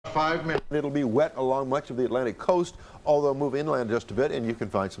5 minutes. It'll be wet along much of the Atlantic coast, although move inland just a bit and you can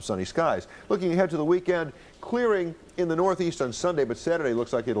find some sunny skies. Looking ahead to the weekend, clearing in the northeast on Sunday, but Saturday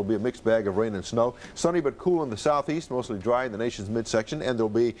looks like it'll be a mixed bag of rain and snow. Sunny but cool in the southeast, mostly dry in the nation's midsection, and there'll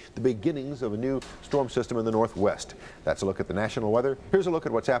be the beginnings of a new storm system in the northwest. That's a look at the national weather. Here's a look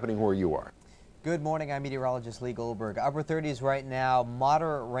at what's happening where you are. Good morning, I'm meteorologist Lee Goldberg. Upper 30s right now,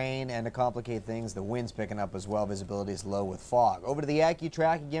 moderate rain, and to complicate things, the wind's picking up as well. Visibility is low with fog. Over to the Yankee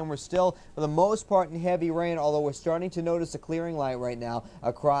track again, we're still for the most part in heavy rain, although we're starting to notice a clearing light right now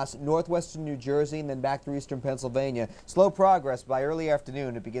across northwestern New Jersey and then back through eastern Pennsylvania. Slow progress. By early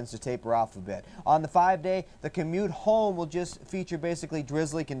afternoon it begins to taper off a bit. On the 5-day, the commute home will just feature basically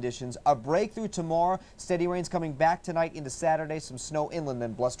drizzly conditions. A breakthrough tomorrow, steady rains coming back tonight into Saturday, some snow inland,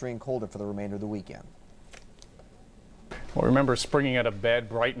 then blustery and colder for the remainder of the weekend. Well, remember springing out of bed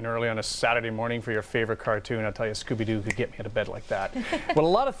bright and early on a Saturday morning for your favorite cartoon? I'll tell you, Scooby-Doo could get me out of bed like that. Well, a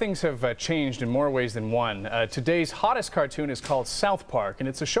lot of things have changed in more ways than one. Today's hottest cartoon is called South Park, and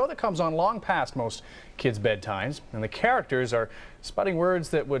it's a show that comes on long past most kids' bedtimes, and the characters are spouting words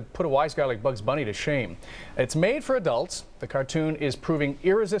that would put a wise guy like Bugs Bunny to shame. It's made for adults. The cartoon is proving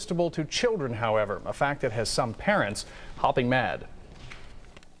irresistible to children, however, a fact that has some parents hopping mad.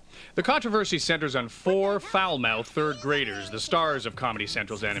 The controversy centers on 4 foul-mouthed third graders, the stars of Comedy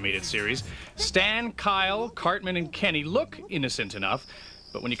Central's animated series. Stan, Kyle, Cartman, and Kenny look innocent enough,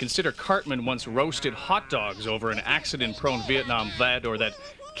 but when you consider Cartman once roasted hot dogs over an accident-prone Vietnam vet, or that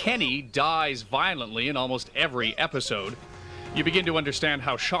Kenny dies violently in almost every episode, you begin to understand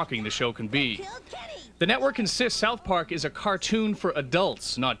how shocking the show can be. The network insists South Park is a cartoon for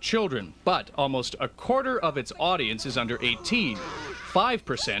adults, not children, but almost a quarter of its audience is under 18.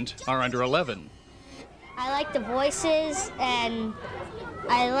 5% are under 11. I like the voices and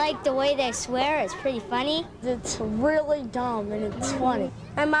I like the way they swear. It's pretty funny. It's really dumb and it's funny.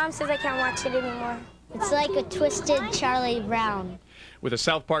 My mom says I can't watch it anymore. It's like a twisted Charlie Brown. With the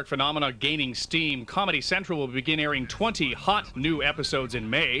South Park phenomena gaining steam, Comedy Central will begin airing 20 hot new episodes in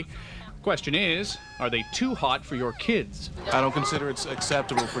May. Question is, are they too hot for your kids? I don't consider it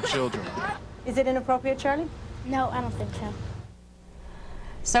acceptable for children. Is it inappropriate, Charlie? No, I don't think so.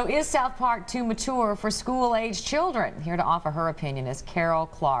 So is South Park too mature for school-age children? Here to offer her opinion is Carol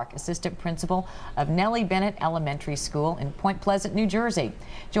Clark, assistant principal of Nellie Bennett Elementary School in Point Pleasant, New Jersey.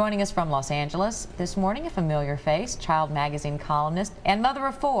 Joining us from Los Angeles this morning, a familiar face, Child Magazine columnist and mother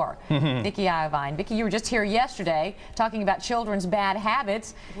of 4, Vicki Iovine. Vicki, you were just here yesterday talking about children's bad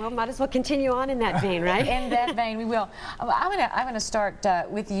habits. Well, might as well continue on in that vein, right? In that vein, we will. I'm gonna start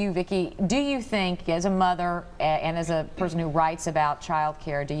with you, Vicki. Do you think, as a mother and as a person who writes about child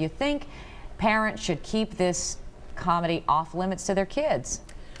care, do you think parents should keep this comedy off limits to their kids?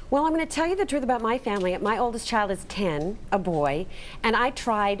 Well, I'm going to tell you the truth about my family. My oldest child is 10, a boy, and I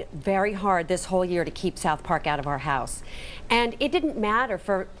tried very hard this whole year to keep South Park out of our house. And it didn't matter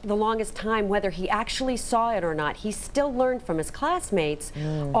for the longest time whether he actually saw it or not. He still learned from his classmates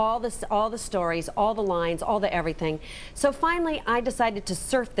all the stories, all the lines, all the everything. So finally, I decided to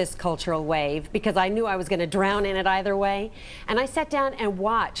surf this cultural wave because I knew I was going to drown in it either way. And I sat down and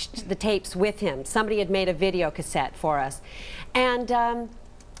watched the tapes with him. Somebody had made a video cassette for us. And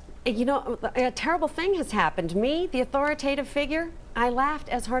you know, a terrible thing has happened. Me, the authoritative figure, I laughed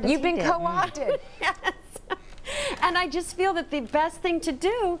as hard as he did. You've been co-opted. Yes. And I just feel that the best thing to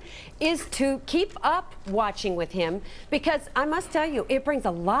do is to keep up watching with him, because I must tell you, it brings a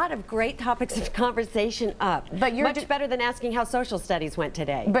lot of great topics of conversation up. But you're much better than asking how social studies went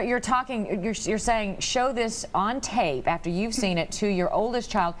today. But you're saying show this on tape after you've seen it to your oldest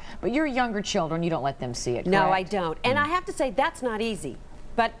child, but your younger children, you don't let them see it, correct? No, I don't. And I have to say, that's not easy.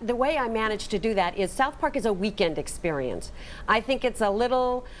 But the way I managed to do that is South Park is a weekend experience. I think it's a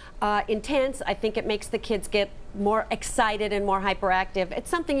little intense. I think it makes the kids get more excited and more hyperactive. It's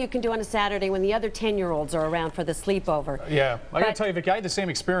something you can do on a Saturday when the other 10-year-olds are around for the sleepover. Yeah, I gotta tell you, Vicki, I had the same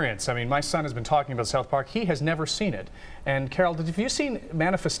experience. I mean, my son has been talking about South Park. He has never seen it. And Carol, have you seen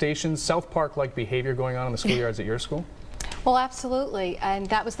manifestations, South Park-like behavior going on in the schoolyards at your school? Well, absolutely, and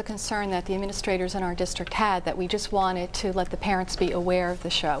that was the concern that the administrators in our district had, that we just wanted to let the parents be aware of the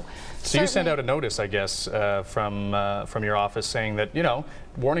show. So you sent out a notice, I guess, from your office saying that, you know,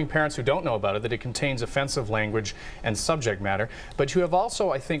 warning parents who don't know about it that it contains offensive language and subject matter, but you have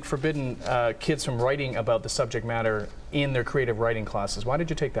also, I think, forbidden kids from writing about the subject matter in their creative writing classes. Why did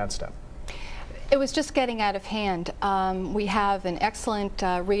you take that step? It was just getting out of hand. We have an excellent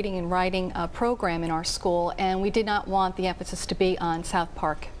reading and writing program in our school, and we did not want the emphasis to be on South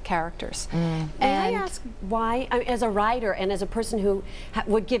Park characters. May I ask why, as a writer and as a person who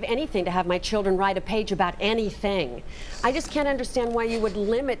would give anything to have my children write a page about anything, I just can't understand why you would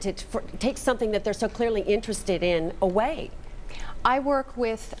limit it, take something that they're so clearly interested in away. I work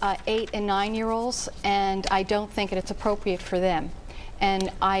with 8- and 9-year-olds, and I don't think it's appropriate for them.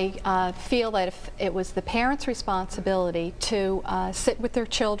 And I feel that if it was the parents' responsibility to sit with their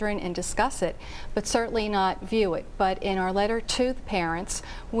children and discuss it, but certainly not view it. But in our letter to the parents,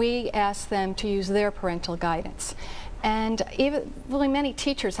 we asked them to use their parental guidance. And really many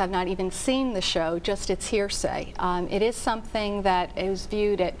teachers have not even seen the show, just its hearsay. It is something that is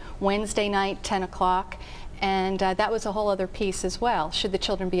viewed at Wednesday night, 10 o'clock. And that was a whole other piece as well. Should the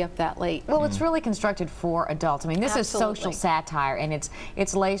children be up that late? Well, it's really constructed for adults. I mean, this Absolutely. is social satire, and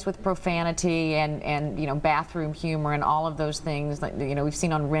it's laced with profanity and you know, bathroom humor and all of those things. Like, you know, we've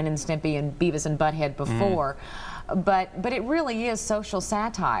seen on Ren and Stimpy and Beavis and Butthead before. But it really is social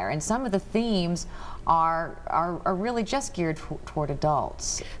satire, and some of the themes are really just geared toward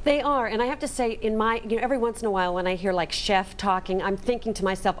adults. They are, and I have to say, in my, every once in a while when I hear like Chef talking, I'm thinking to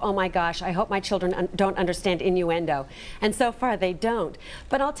myself, oh my gosh, I hope my children don't understand innuendo. And so far they don't.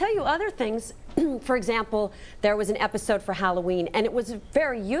 But I'll tell you other things. For example, there was an episode for Halloween, and it was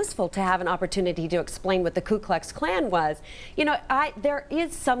very useful to have an opportunity to explain what the Ku Klux Klan was. You know, there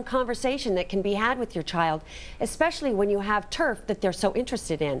is some conversation that can be had with your child, especially when you have turf that they're so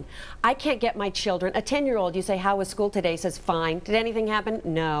interested in. I can't get my children, a 10-year-old, you say, how was school today? Says, fine. Did anything happen?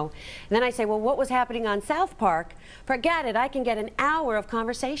 No. And then I say, well, what was happening on South Park? Forget it. I can get an hour of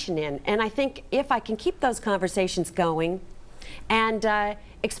conversation in. And I think if I can keep those conversations going and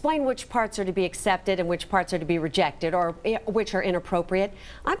explain which parts are to be accepted and which parts are to be rejected, or which are inappropriate,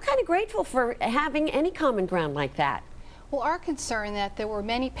 I'm kind of grateful for having any common ground like that. Well, our concern that there were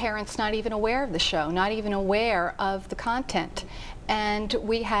many parents not even aware of the show, not even aware of the content. And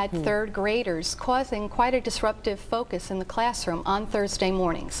we had third graders causing quite a disruptive focus in the classroom on Thursday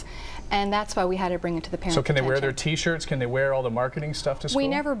mornings. And that's why we had to bring it to the parents' So can they wear attention. their T-shirts? Can they wear all the marketing stuff to school? We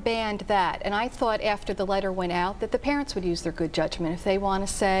never banned that. And I thought after the letter went out that the parents would use their good judgment. If they want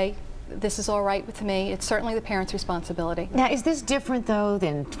to say, this is all right with me, it's certainly the parents' responsibility. Now, is this different, though,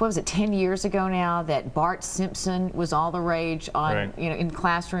 than, what was it, 10 years ago now, that Bart Simpson was all the rage on, you know, in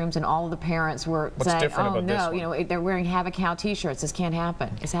classrooms, and all of the parents were saying, oh, no, you know, they're wearing Have a Cow T-shirts, this can't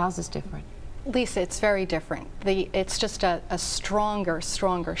happen. How's this different? Lisa, it's very different. It's just a stronger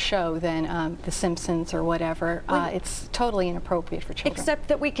show than The Simpsons or whatever. It's totally inappropriate for children. Except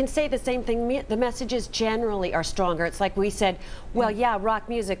that we can say the same thing. The messages generally are stronger. It's like we said, well, yeah, rock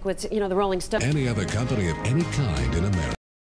music was, you know, the Rolling Stones. Any other company of any kind in America.